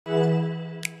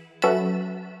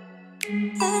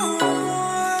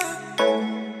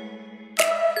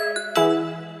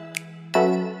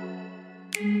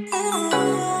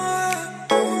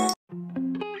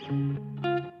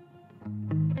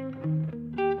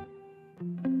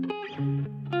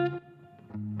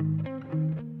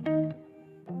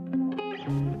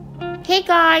Hey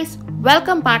guys,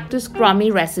 welcome back to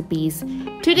Scrummy Recipes.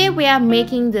 Today we are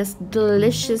making this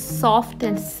delicious soft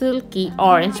and silky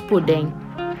orange pudding.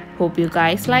 Hope you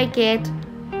guys like it.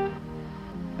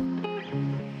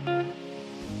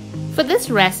 For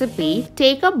this recipe,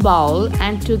 take a bowl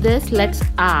and to this let's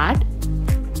add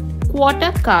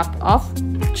 1/4 cup of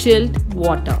chilled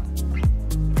water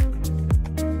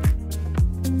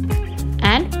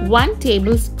and 1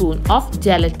 tablespoon of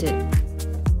gelatin.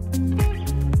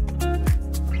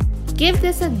 Give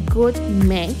this a good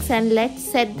mix and let's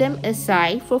set them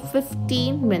aside for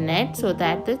 15 minutes so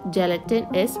that the gelatin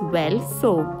is well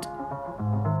soaked.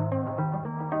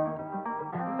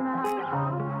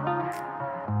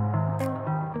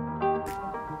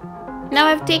 Now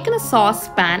I've taken a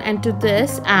saucepan and to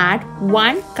this add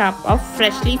 1 cup of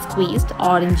freshly squeezed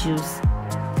orange juice.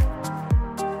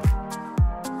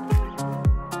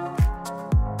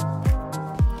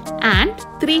 And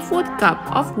 3/4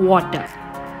 cup of water.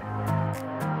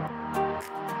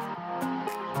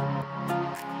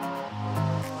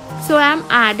 So I'm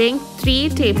adding 3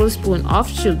 tablespoons of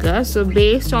sugar. So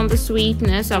based on the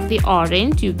sweetness of the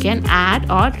orange, you can add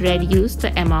or reduce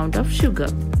the amount of sugar.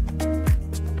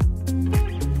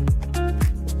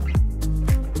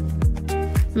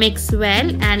 Mix well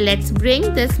and let's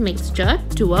bring this mixture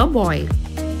to a boil.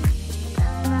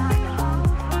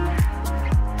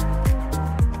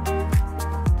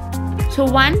 So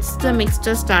once the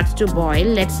mixture starts to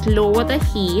boil, let's lower the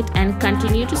heat and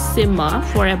continue to simmer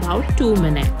for about 2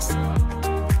 minutes.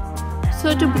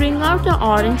 So to bring out the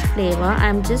orange flavor,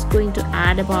 I'm just going to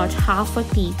add about half a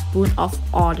teaspoon of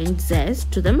orange zest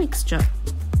to the mixture.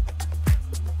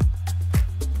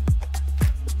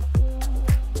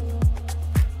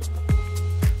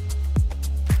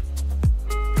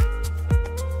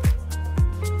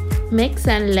 Mix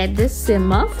and let this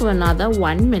simmer for another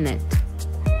 1 minute.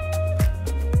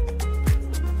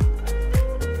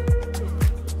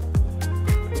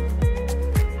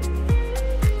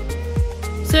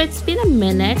 So it's been a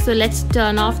minute, so let's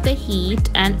turn off the heat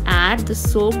and add the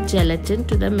soaked gelatin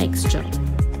to the mixture.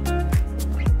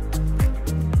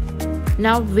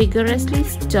 Now vigorously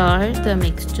stir the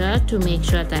mixture to make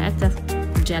sure that the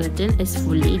gelatin is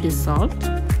fully dissolved.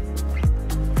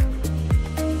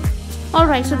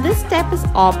 Alright, so this step is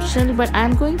optional, but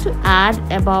I'm going to add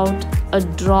about a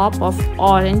drop of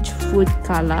orange food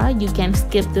color. You can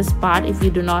skip this part if you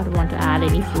do not want to add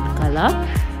any food color.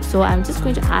 So I'm just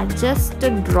going to add just a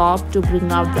drop to bring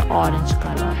out the orange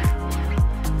color.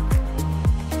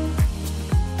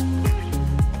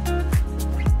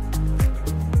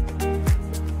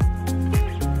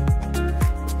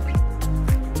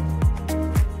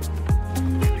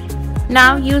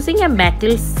 Now using a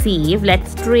metal sieve,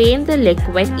 let's strain the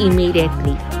liquid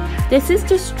immediately. This is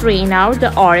to strain out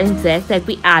the orange zest that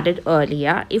we added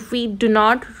earlier. If we do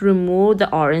not remove the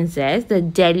orange zest, the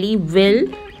jelly will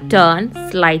turn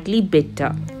slightly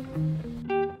bitter.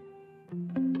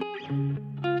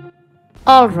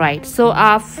 Alright, so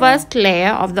our first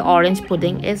layer of the orange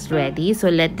pudding is ready. So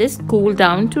let this cool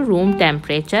down to room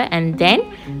temperature and then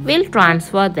we'll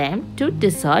transfer them to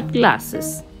dessert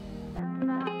glasses.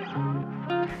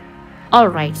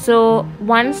 Alright, so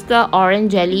once the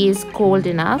orange jelly is cold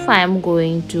enough, I am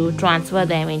going to transfer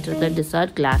them into the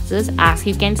dessert glasses. As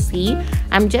you can see,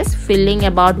 I'm just filling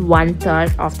about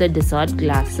 1/3 of the dessert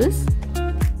glasses.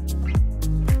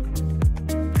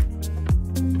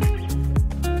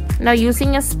 Now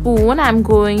using a spoon, I'm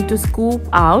going to scoop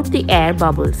out the air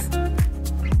bubbles.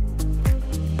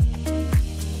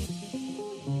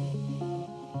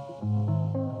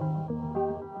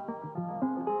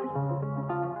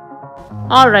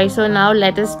 Alright, so now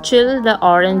let us chill the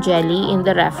orange jelly in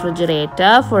the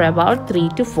refrigerator for about 3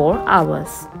 to 4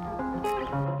 hours.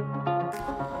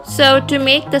 So to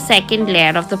make the second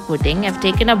layer of the pudding, I've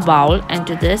taken a bowl and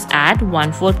to this add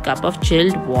 1/4 cup of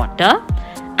chilled water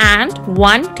and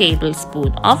 1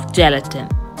 tablespoon of gelatin.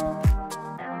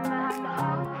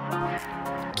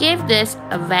 Give this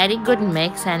a very good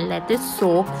mix and let it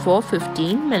soak for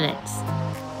 15 minutes.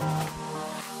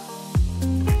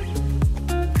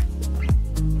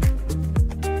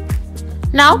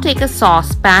 Now take a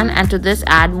saucepan and to this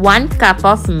add 1 cup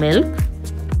of milk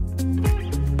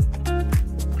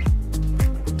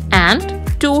and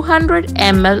 200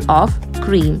 ml of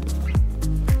cream.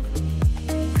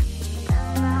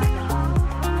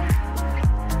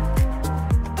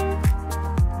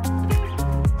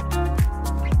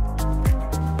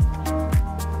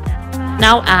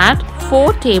 Now add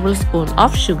 4 tablespoons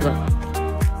of sugar.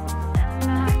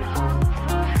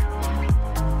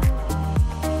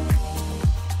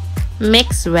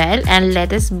 Mix well and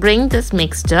let us bring this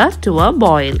mixture to a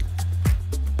boil.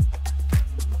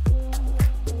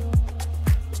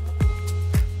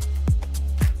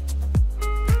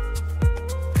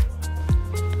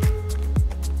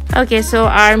 Okay, so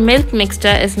our milk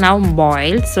mixture is now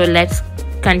boiled, so let's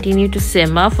continue to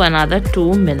simmer for another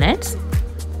 2 minutes.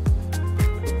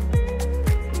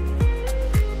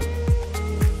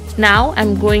 Now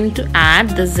I'm going to add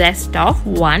the zest of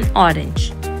 1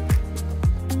 orange.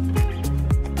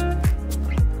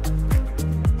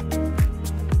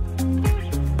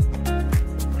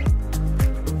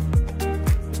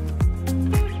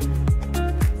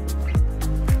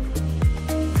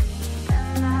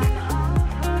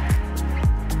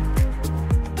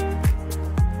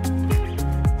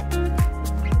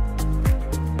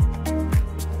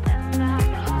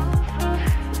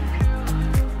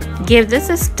 Give this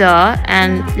a stir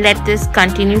and let this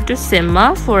continue to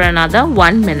simmer for another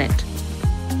 1 minute.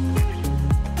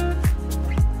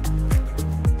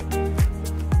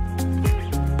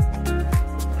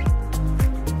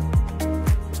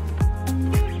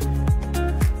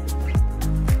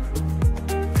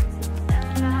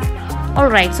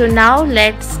 Alright, so now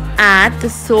let's add the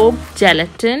soaked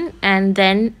gelatin and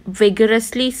then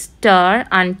vigorously stir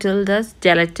until the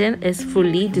gelatin is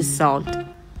fully dissolved.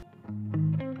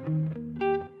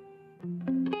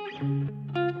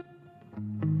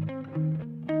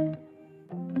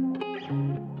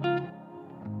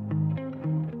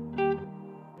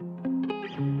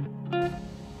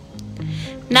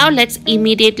 Now let's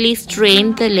immediately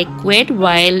strain the liquid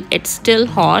while it's still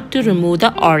hot to remove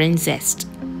the orange zest.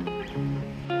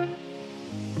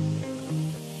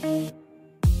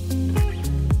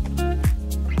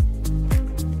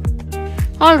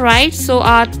 Alright, so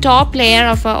our top layer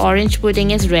of our orange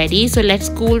pudding is ready. So let's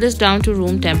cool this down to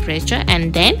room temperature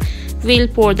and then we'll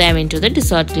pour them into the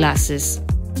dessert glasses.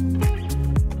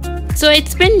 So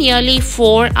it's been nearly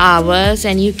 4 hours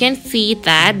and you can see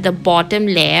that the bottom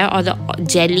layer or the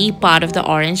jelly part of the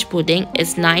orange pudding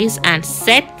is nice and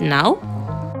set now.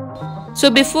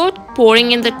 So before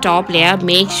pouring in the top layer,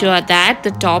 make sure that the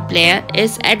top layer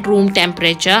is at room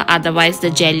temperature, otherwise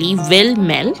the jelly will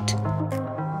melt.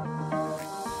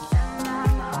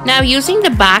 Now using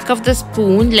the back of the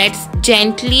spoon, let's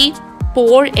gently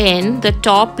pour in the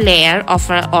top layer of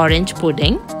our orange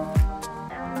pudding.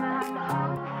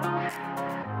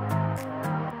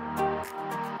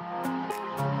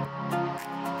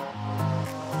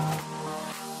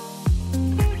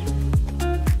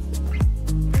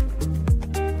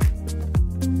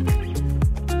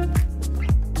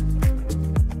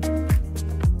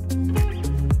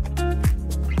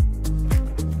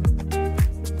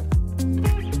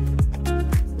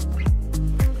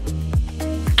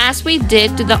 As we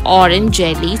did to the orange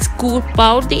jelly, scoop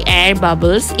out the air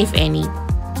bubbles if any.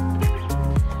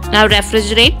 Now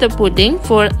refrigerate the pudding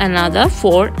for another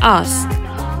 4 hours.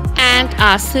 And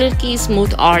our silky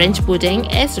smooth orange pudding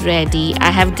is ready.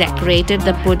 I have decorated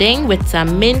the pudding with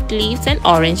some mint leaves and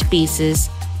orange pieces.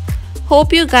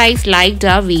 Hope you guys liked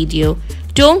our video.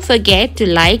 Don't forget to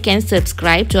like and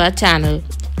subscribe to our channel.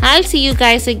 I'll see you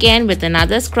guys again with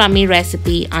another scrummy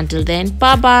recipe. Until then,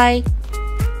 bye bye.